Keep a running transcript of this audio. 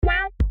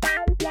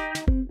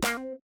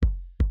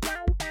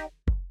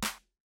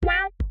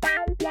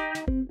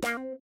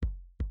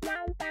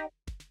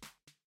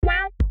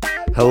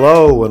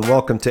Hello and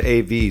welcome to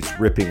AV's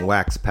Ripping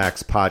Wax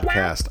Packs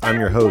podcast. I'm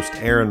your host,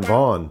 Aaron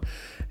Vaughn,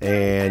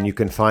 and you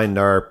can find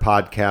our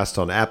podcast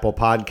on Apple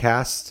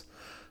Podcasts,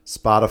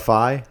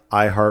 Spotify,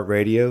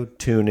 iHeartRadio,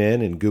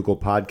 TuneIn, and Google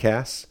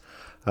Podcasts.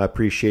 I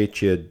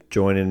appreciate you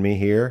joining me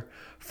here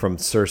from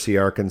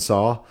Searcy,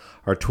 Arkansas.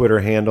 Our Twitter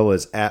handle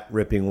is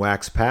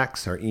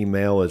 @RippingWaxPacks. Our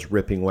email is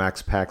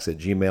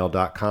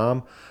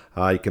rippingwaxpacks@gmail.com.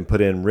 You can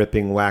put in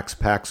Ripping Wax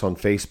Packs on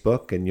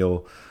Facebook, and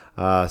you'll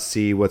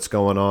see what's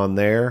going on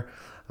there.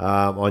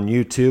 On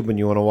YouTube, when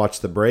you want to watch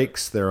the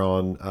breaks, they're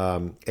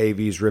on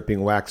AV's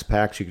Ripping Wax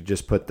Packs. You can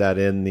just put that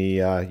in the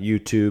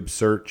YouTube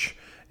search,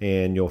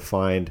 and you'll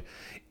find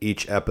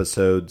each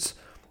episode's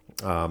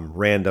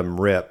random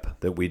rip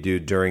that we do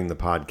during the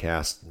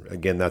podcast.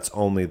 Again, that's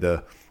only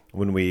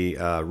when we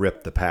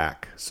rip the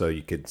pack, so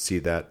you could see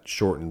that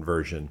shortened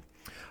version.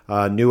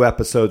 New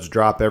episodes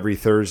drop every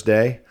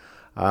Thursday.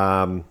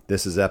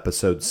 This is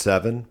episode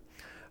 7.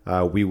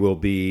 We will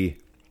be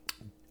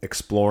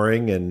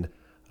exploring and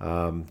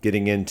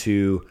getting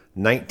into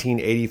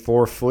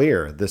 1984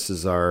 Fleer. This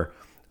is our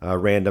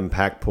random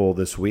pack pull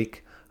this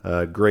week.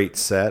 Great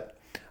set.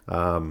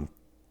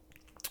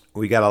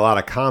 We got a lot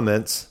of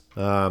comments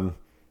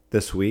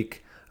this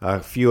week. A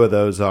few of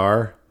those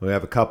we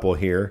have a couple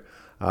here.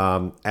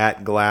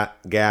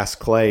 Gas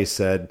Clay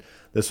said,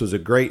 "This was a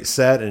great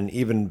set and an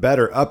even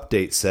better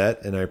update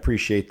set," and I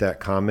appreciate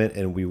that comment,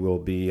 and we will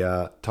be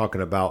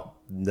talking about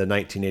the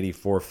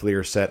 1984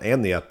 Fleer set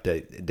and the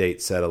update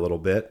set a little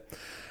bit.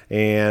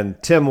 And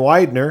Tim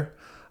Widener,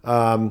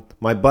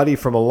 my buddy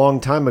from a long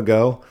time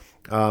ago,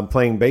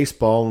 playing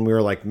baseball, and we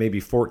were like maybe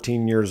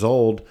 14 years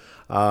old.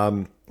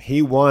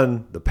 He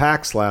won the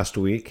packs last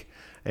week,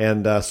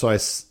 and so I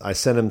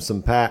sent him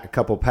a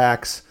couple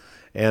packs,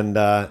 and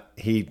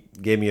he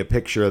gave me a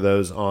picture of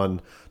those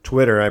on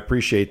Twitter. I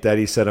appreciate that.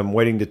 He said, "I'm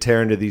waiting to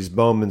tear into these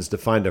Bowmans to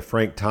find a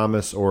Frank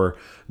Thomas or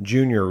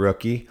junior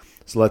rookie.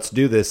 So let's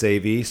do this,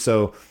 AV."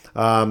 So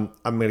I'm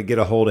going to get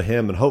a hold of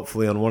him, and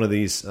hopefully on one of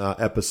these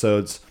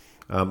episodes,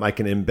 I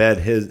can embed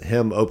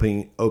him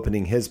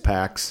opening his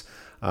packs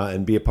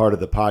and be a part of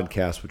the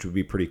podcast, which would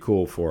be pretty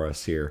cool for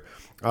us here.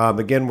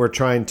 Again, we're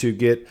trying to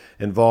get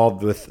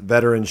involved with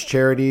veterans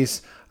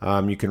charities.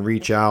 You can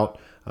reach out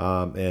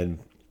and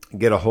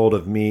get a hold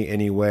of me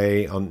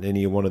anyway on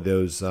any one of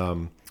those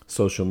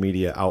social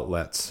media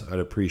outlets. I'd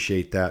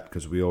appreciate that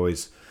because we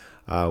always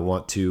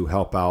want to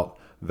help out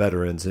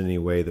veterans in any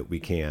way that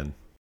we can.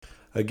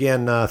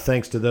 Again,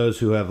 thanks to those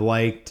who have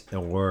liked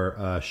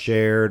or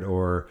shared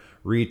or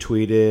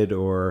retweeted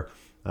or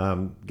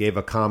gave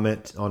a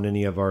comment on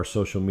any of our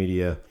social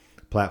media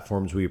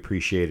platforms. We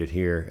appreciate it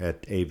here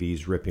at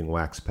AV's Ripping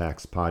Wax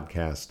Packs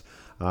podcast.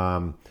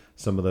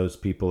 Some of those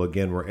people,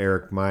 again, were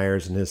Eric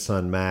Myers and his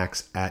son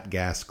Max,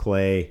 @Gas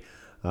Clay,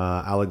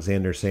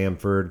 Alexander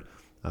Samford,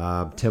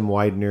 Tim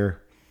Widener,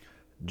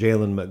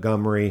 Jalen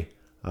Montgomery,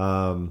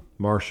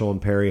 Marshall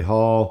and Perry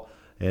Hall,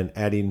 and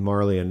Addie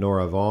Marley and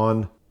Nora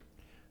Vaughn.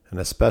 And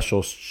a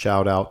special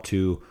shout out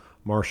to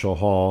Marshall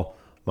Hall,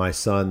 my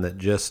son that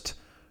just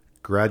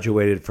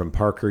graduated from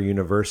Parker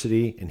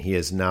University, and he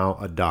is now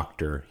a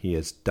doctor. He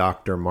is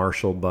Dr.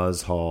 Marshall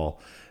Buzz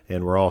Hall,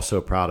 and we're all so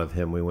proud of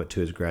him. We went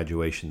to his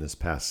graduation this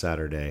past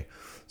Saturday,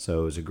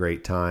 so it was a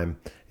great time,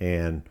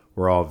 and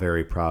we're all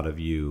very proud of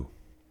you.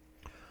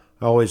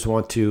 I always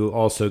want to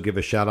also give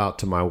a shout out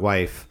to my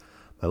wife,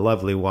 my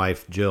lovely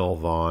wife, Jill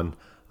Vaughn.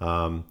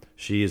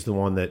 She is the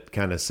one that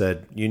kind of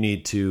said, "You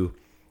need to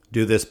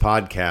do this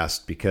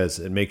podcast because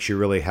it makes you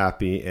really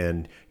happy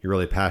and you're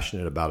really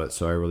passionate about it."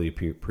 So I really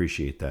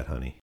appreciate that,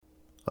 honey.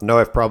 I know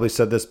I've probably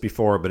said this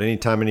before, but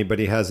anytime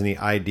anybody has any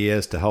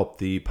ideas to help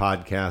the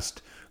podcast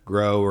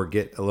grow or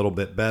get a little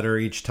bit better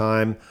each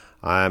time,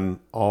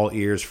 I'm all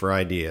ears for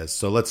ideas.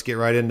 So let's get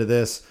right into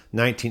this.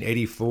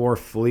 1984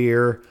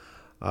 Fleer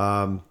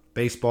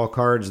baseball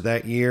cards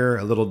that year.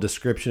 A little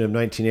description of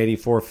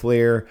 1984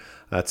 Fleer.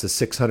 It's a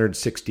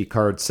 660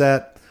 card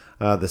set.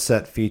 The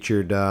set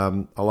featured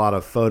a lot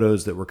of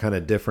photos that were kind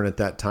of different at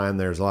that time.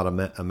 There's a lot of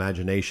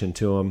imagination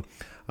to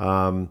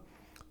them.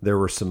 There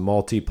were some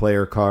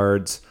multiplayer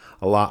cards,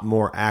 a lot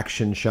more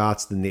action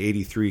shots than the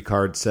 83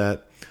 card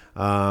set.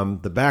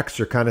 The backs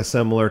are kind of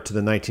similar to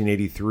the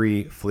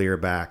 1983 Fleer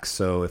backs.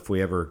 So if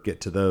we ever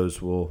get to those,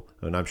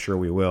 and I'm sure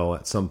we will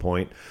at some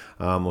point,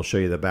 we'll show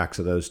you the backs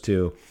of those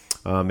too,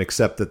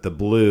 except that the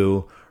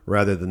blue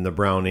rather than the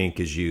brown ink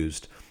is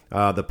used.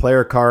 The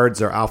player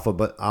cards are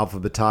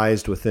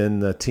alphabetized within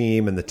the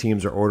team, and the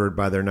teams are ordered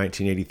by their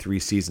 1983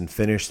 season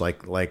finish,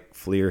 like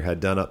Fleer had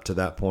done up to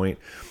that point,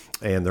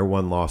 and their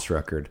win-loss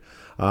record.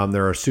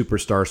 There are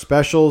superstar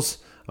specials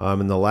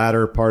in the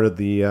latter part of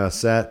the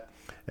set,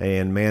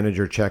 and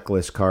manager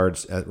checklist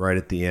cards right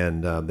at the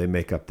end. They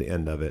make up the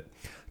end of it.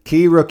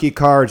 Key rookie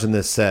cards in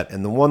this set,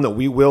 and the one that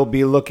we will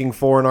be looking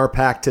for in our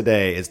pack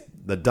today is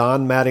the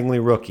Don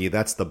Mattingly rookie.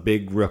 That's the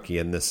big rookie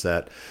in this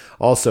set.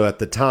 Also, at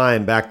the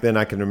time, back then,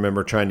 I can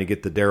remember trying to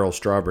get the Darryl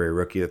Strawberry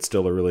rookie. That's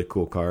still a really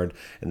cool card.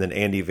 And then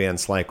Andy Van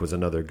Slyke was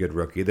another good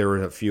rookie. There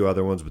were a few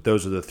other ones, but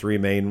those are the three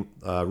main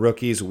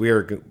rookies. We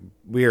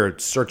are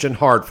searching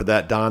hard for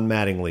that Don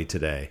Mattingly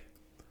today.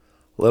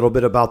 A little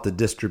bit about the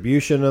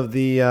distribution of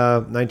the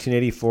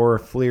 1984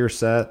 Fleer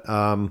set.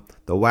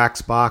 The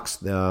wax box,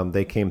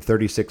 they came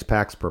 36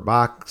 packs per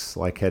box,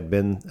 like had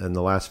been in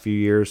the last few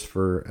years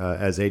for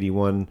as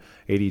 81,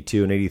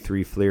 82, and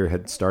 83 Fleer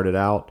had started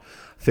out.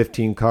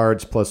 15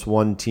 cards plus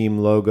one team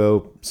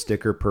logo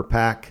sticker per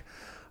pack.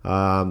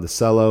 The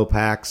cello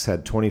packs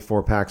had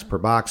 24 packs per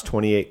box,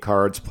 28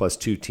 cards plus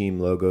two team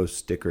logo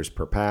stickers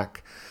per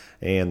pack.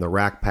 And the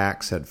rack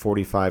packs had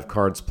 45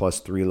 cards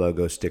plus three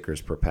logo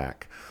stickers per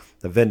pack.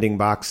 The vending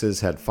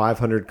boxes had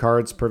 500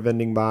 cards per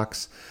vending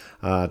box,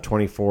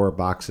 24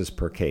 boxes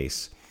per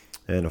case.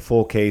 And a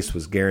full case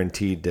was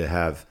guaranteed to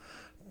have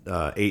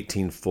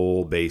 18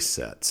 full base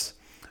sets.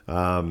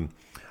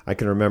 I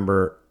can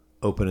remember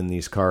opening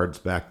these cards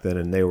back then,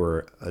 and they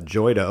were a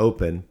joy to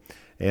open.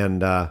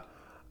 And I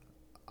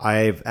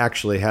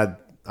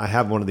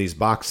have one of these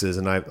boxes,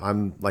 and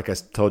I'm like I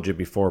told you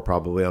before,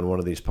 probably on one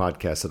of these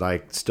podcasts, that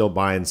I still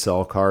buy and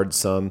sell cards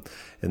some.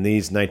 And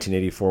these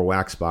 1984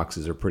 wax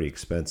boxes are pretty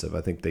expensive.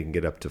 I think they can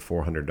get up to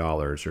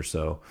 $400 or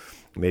so,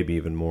 maybe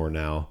even more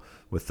now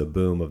with the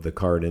boom of the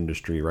card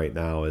industry right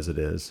now as it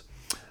is.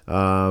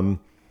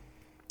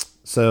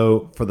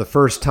 So for the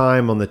first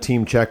time on the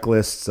team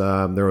checklists,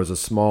 there was a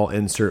small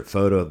insert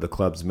photo of the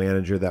club's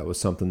manager. That was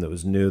something that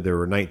was new. There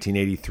were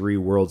 1983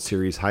 World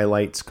Series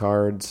highlights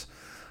cards.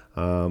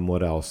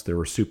 What else? There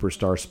were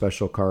Superstar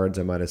special cards.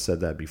 I might have said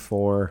that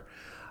before.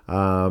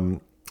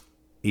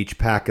 Each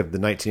pack of the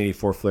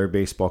 1984 Fleer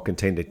baseball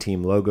contained a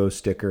team logo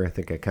sticker. I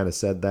think I kind of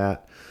said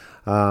that.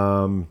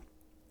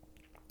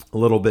 A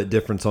little bit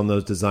difference on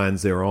those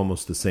designs. They were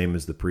almost the same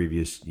as the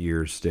previous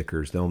year's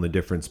stickers. The only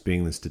difference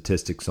being the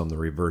statistics on the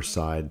reverse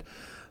side.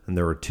 And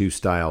there were two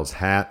styles,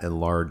 hat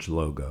and large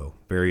logo.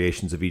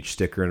 Variations of each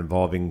sticker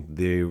involving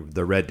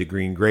the red to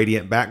green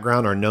gradient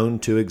background are known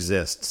to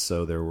exist.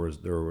 So there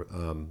were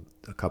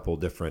a couple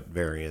different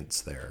variants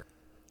there.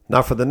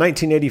 Now for the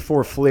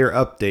 1984 Fleer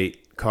update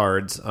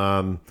cards,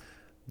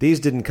 these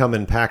didn't come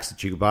in packs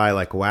that you could buy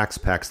like wax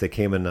packs. They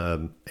came in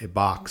a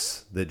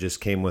box that just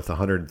came with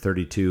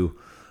 132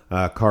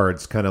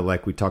 cards, kind of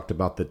like we talked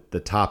about. The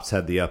Topps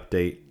had the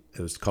update.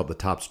 It was called the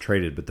Topps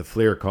Traded, but the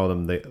Fleer called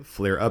them the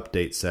Fleer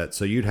Update set.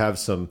 So you'd have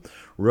some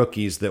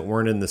rookies that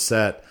weren't in the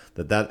set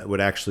that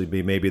would actually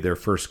be maybe their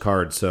first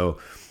card. So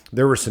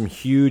there were some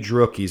huge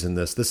rookies in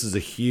this. This is a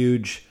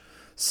huge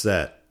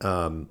set.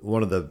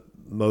 One of the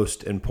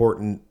most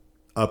important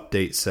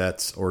update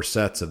sets or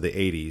sets of the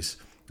 80s.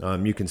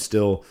 You can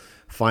still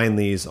find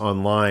these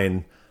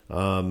online,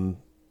 and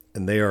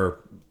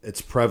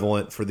it's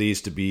prevalent for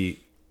these to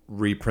be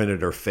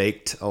reprinted or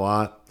faked a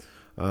lot.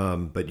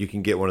 But you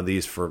can get one of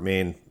these for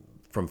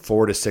from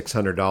 $400 to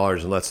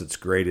 $600 unless it's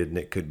graded, and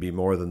it could be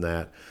more than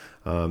that.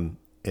 And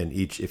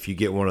if you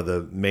get one of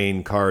the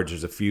main cards,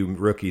 there's a few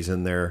rookies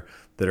in there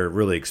that are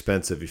really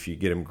expensive if you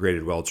get them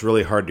graded well. It's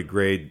really hard to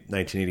grade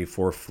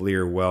 1984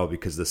 Fleer well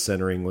because the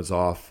centering was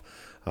off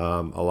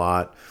a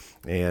lot,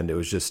 and it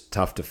was just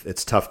tough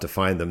to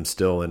find them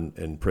still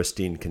in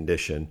pristine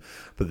condition.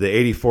 But the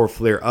 84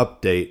 Fleer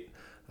Update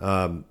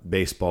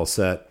baseball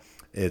set,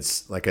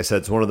 it's like I said,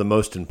 it's one of the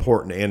most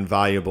important and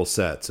valuable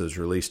sets. It was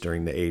released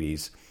during the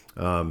 80s.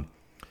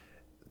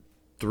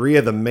 Three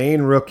of the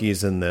main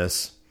rookies in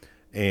this,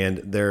 and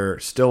they're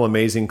still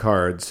amazing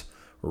cards.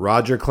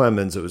 Roger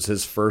Clemens, it was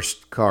his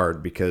first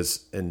card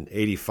because in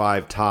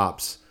 85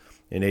 Topps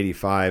and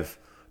 85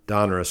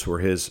 Donruss were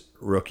his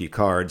rookie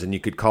cards, and you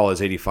could call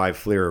his 85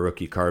 Fleer a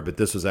rookie card, but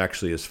this was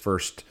actually his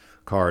first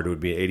card. It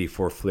would be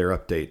 84 Fleer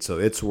Update, so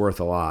it's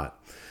worth a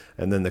lot.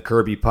 And then the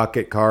Kirby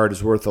Puckett card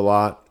is worth a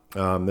lot.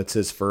 It's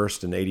his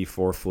first, an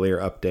 84 Fleer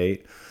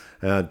Update.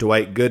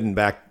 Dwight Gooden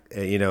back,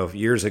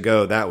 years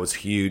ago, that was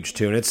huge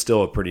too, and it's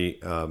still a pretty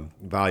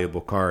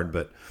valuable card,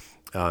 but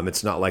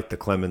it's not like the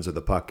Clemens or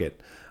the Puckett.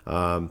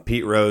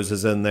 Pete Rose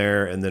is in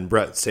there, and then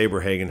Brett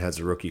Saberhagen has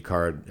a rookie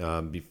card.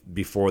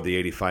 Before the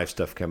 85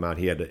 stuff came out,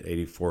 he had an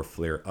 84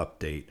 Fleer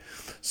Update.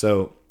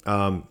 So,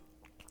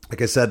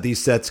 like I said,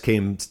 these sets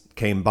came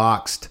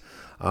boxed.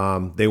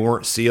 They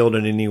weren't sealed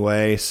in any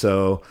way,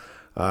 so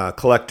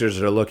collectors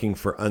that are looking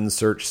for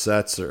unsearched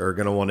sets are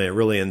going to want to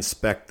really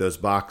inspect those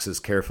boxes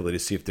carefully to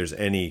see if there's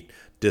any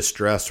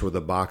distress where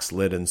the box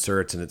lid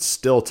inserts, and it's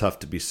still tough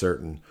to be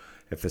certain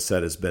if a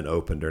set has been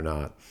opened or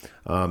not.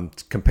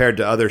 Compared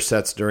to other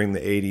sets during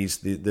the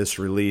 80s, this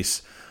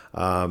release,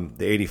 the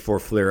 84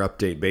 Fleer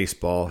Update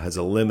Baseball, has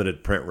a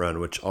limited print run,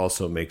 which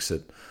also makes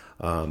it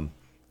a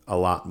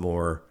lot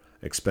more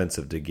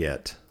expensive to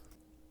get.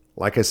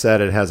 Like I said,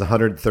 it has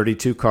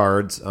 132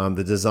 cards.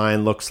 The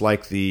design looks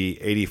like the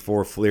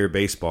 84 Fleer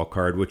baseball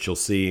card, which you'll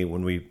see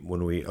when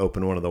we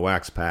open one of the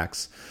wax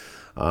packs.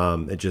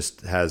 It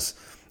just has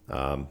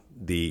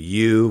the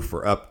U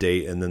for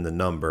update, and then the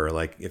number.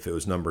 Like if it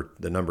was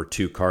the number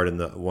 2 card in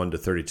the 1 to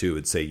 32, it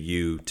would say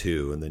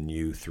U2, and then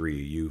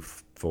U3,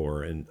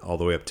 U4, and all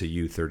the way up to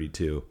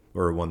U32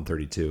 or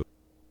 132.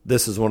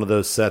 This is one of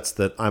those sets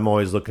that I'm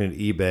always looking at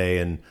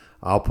eBay, and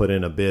I'll put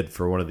in a bid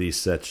for one of these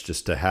sets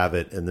just to have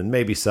it and then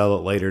maybe sell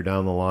it later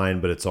down the line,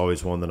 but it's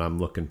always one that I'm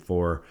looking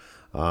for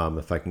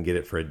if I can get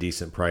it for a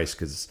decent price,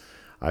 because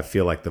I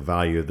feel like the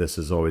value of this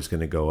is always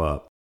going to go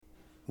up.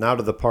 Now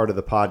to the part of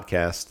the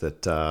podcast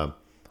that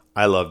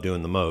I love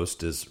doing the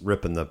most is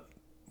ripping the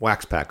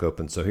wax pack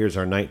open. So here's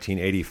our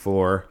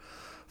 1984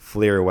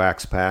 Fleer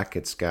wax pack.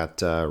 It's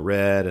got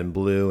red and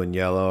blue and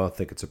yellow. I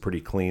think it's a pretty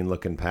clean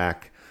looking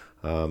pack.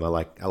 I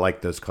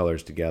like those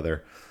colors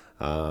together.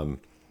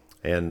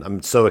 And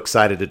I'm so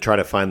excited to try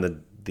to find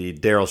the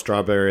Darryl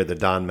Strawberry or the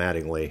Don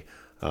Mattingly.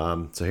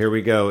 So here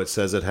we go. It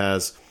says it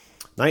has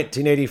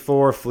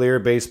 1984 Fleer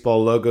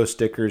baseball logo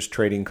stickers,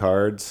 trading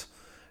cards,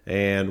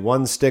 and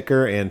 1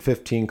 sticker and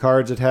 15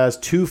 cards. It has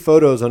 2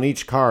 photos on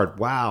each card.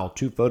 Wow,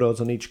 2 photos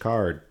on each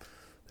card.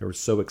 They were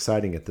so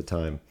exciting at the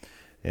time.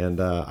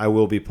 And I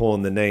will be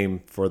pulling the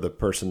name for the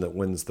person that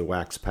wins the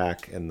wax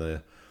pack and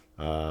the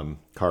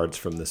cards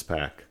from this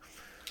pack.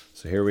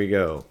 So here we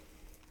go.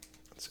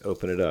 Let's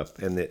open it up.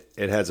 And it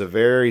has a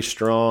very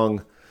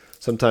strong,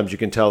 sometimes you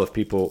can tell if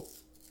people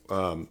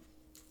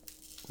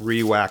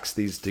re-wax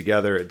these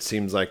together. It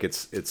seems like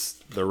it's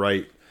the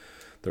right,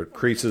 the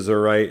creases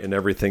are right and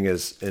everything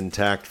is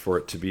intact for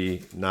it to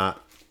be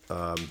not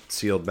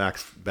sealed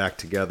back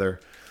together.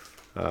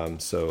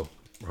 So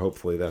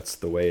hopefully that's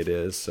the way it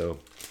is. So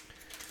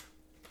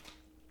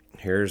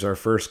here's our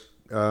first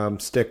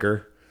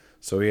sticker.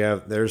 So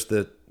there's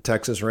the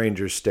Texas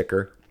Rangers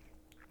sticker.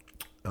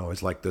 I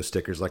always like those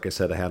stickers. Like I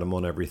said, I had them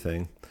on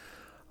everything.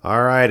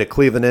 All right, a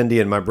Cleveland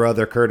Indian. My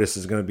brother Curtis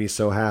is going to be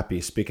so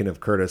happy. Speaking of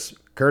Curtis,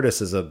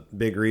 Curtis is a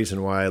big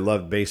reason why I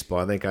love baseball.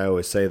 I think I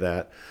always say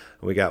that.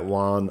 We got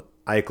Juan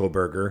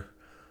Eichelberger.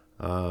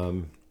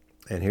 And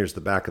here's the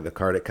back of the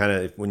card. It kind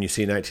of, when you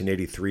see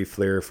 1983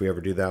 Fleer, if we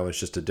ever do that one, it's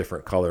just a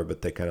different color,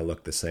 but they kind of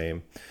look the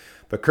same.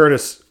 But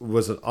Curtis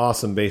was an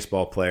awesome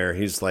baseball player.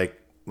 He's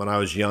like, when I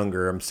was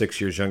younger, I'm 6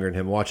 years younger than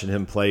him, watching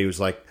him play, he was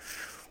like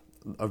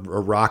a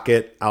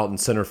rocket out in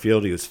center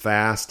field. He was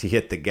fast. He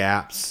hit the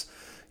gaps.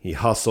 He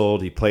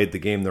hustled. He played the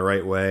game the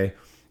right way.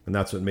 And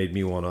that's what made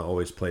me want to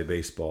always play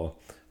baseball.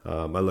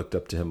 I looked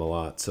up to him a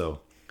lot.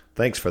 So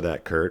thanks for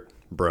that, Kurt,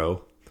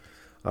 bro.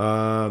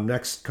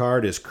 Next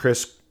card is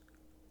Chris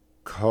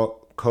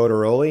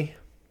Codaroli.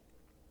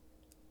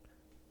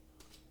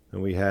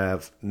 And we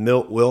have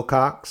Milt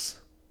Wilcox,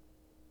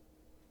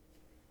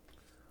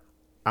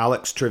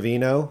 Alex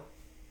Trevino,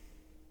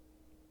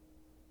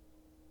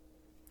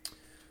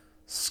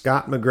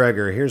 Scott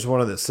McGregor. Here's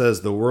one that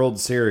says the World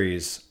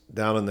Series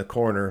down in the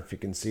corner. If you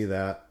can see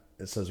that,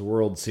 it says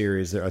World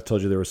Series there. I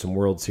told you there were some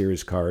World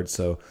Series cards.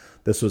 So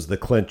this was the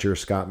clincher,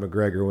 Scott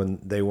McGregor, when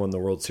they won the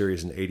World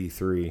Series in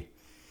 '83.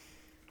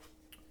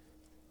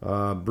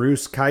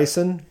 Bruce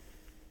Kyson,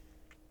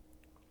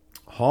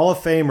 Hall of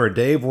Famer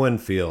Dave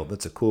Winfield.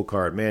 That's a cool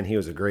card. Man, he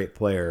was a great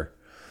player.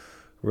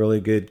 Really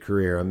good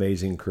career.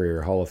 Amazing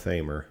career. Hall of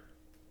Famer.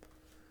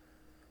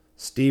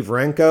 Steve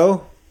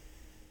Renko.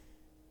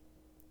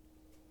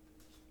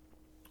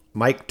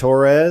 Mike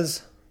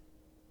Torres.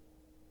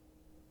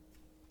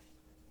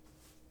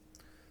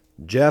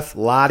 Jeff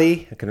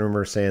Lottie. I can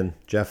remember saying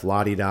Jeff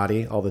Lottie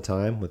Dottie all the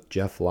time with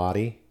Jeff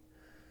Lottie.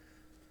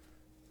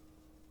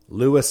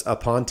 Louis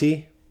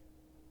Aponte.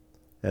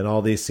 And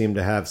all these seem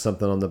to have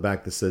something on the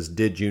back that says,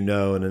 did you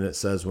know? And then it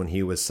says when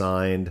he was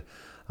signed,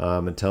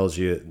 and tells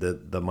you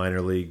the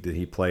minor league that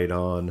he played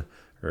on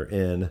or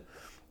in.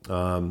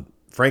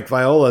 Frank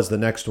Viola is the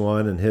next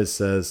one, and his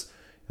says,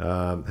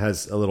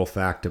 has a little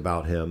fact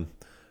about him.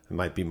 It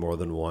might be more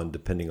than one,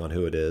 depending on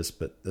who it is,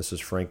 but this is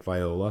Frank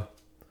Viola.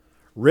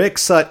 Rick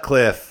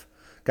Sutcliffe.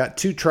 Got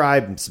 2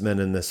 tribesmen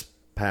in this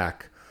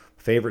pack.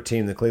 Favorite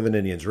team, the Cleveland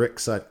Indians. Rick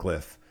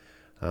Sutcliffe.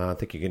 I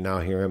think you can now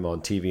hear him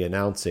on TV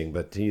announcing,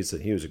 but he was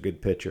a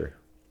good pitcher.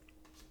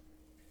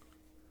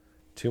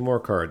 2 more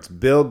cards.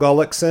 Bill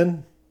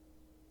Gullickson.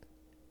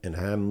 And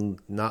I'm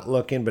not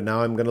looking, but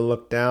now I'm going to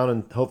look down,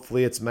 and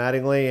hopefully it's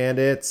Mattingly, and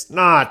it's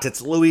not.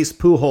 It's Luis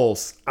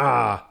Pujols.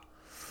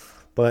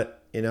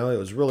 But, it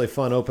was really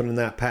fun opening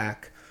that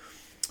pack.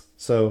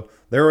 So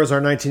there was our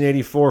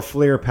 1984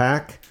 Fleer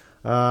pack.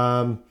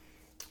 And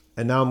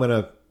now I'm going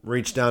to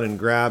reach down and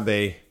grab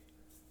a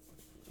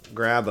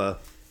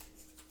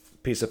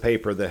piece of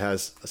paper that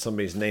has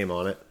somebody's name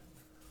on it.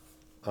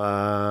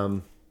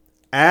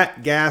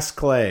 At Gas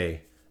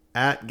Clay.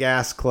 At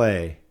Gas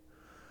Clay.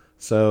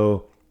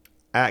 So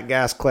at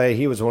Gas Clay,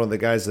 he was one of the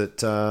guys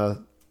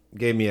that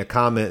gave me a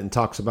comment and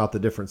talks about the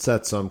different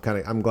sets. So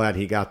I'm glad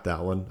he got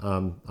that one.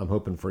 I'm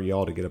hoping for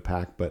y'all to get a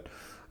pack, but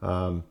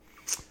I'm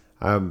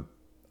going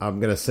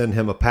to send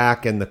him a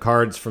pack and the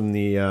cards from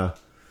the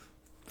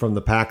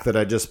pack that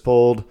I just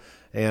pulled,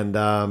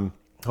 and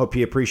hope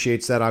he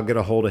appreciates that. I'll get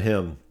a hold of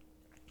him.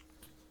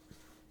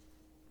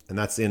 And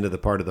that's the end of the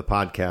part of the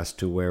podcast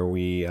to where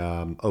we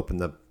open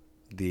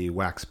the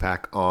Wax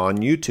Pack on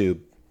YouTube.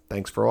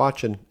 Thanks for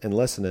watching and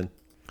listening.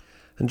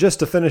 And just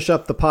to finish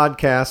up the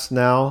podcast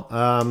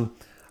now,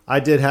 I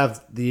did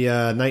have the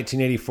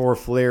 1984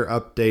 Fleer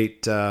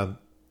update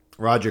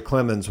Roger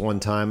Clemens one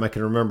time. I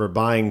can remember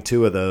buying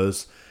 2 of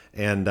those,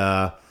 and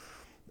I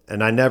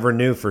never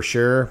knew for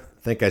sure.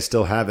 I think I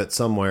still have it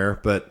somewhere,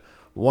 but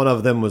one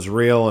of them was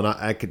real, and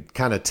I could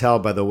kind of tell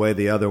by the way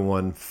the other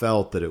one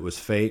felt that it was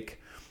fake.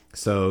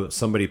 So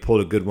somebody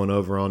pulled a good one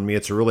over on me.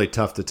 It's really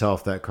tough to tell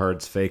if that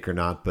card's fake or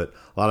not, but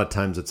a lot of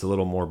times it's a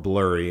little more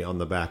blurry on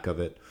the back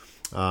of it.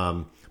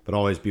 But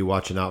always be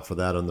watching out for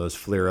that on those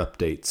Fleer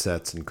update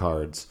sets and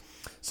cards.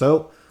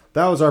 So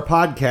that was our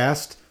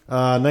podcast,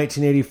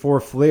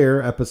 1984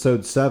 Fleer,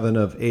 episode 7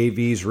 of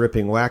AV's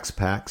Ripping Wax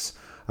Packs.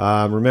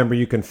 Remember,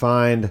 you can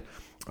find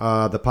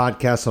the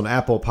podcast on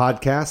Apple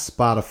Podcasts,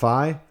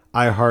 Spotify,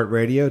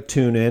 iHeartRadio,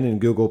 TuneIn, and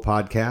Google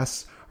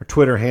Podcasts. Our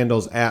Twitter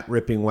handle's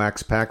 @Ripping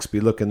Wax Packs. Be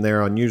looking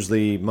there on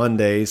usually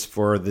Mondays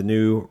for the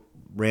new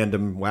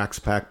random wax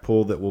pack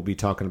pull that we'll be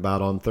talking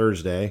about on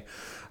Thursday.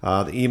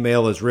 The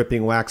email is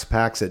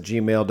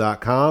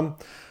rippingwaxpacks@gmail.com.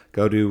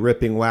 Go to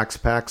Ripping Wax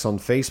Packs on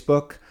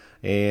Facebook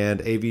and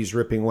AV's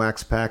Ripping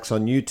Wax Packs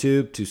on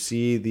YouTube to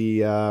see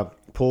the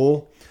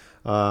pull.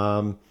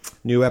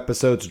 New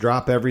episodes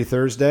drop every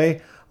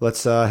Thursday.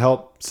 Let's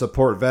help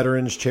support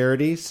veterans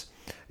charities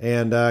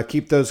and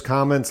keep those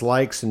comments,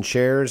 likes, and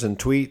shares and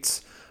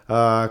tweets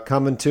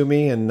coming to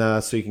me,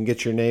 and so you can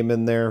get your name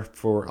in there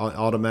for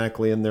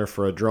automatically in there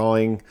for a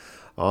drawing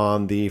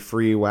on the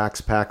free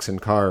wax packs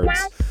and cards.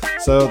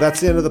 So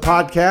that's the end of the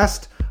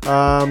podcast.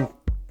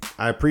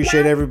 I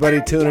appreciate everybody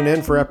tuning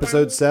in for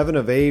episode 7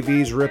 of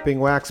AV's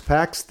Ripping Wax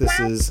Packs. This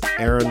is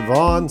Aaron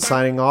Vaughn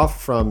signing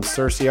off from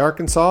Searcy,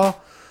 Arkansas.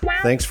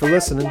 Thanks for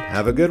listening.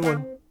 Have a good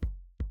one.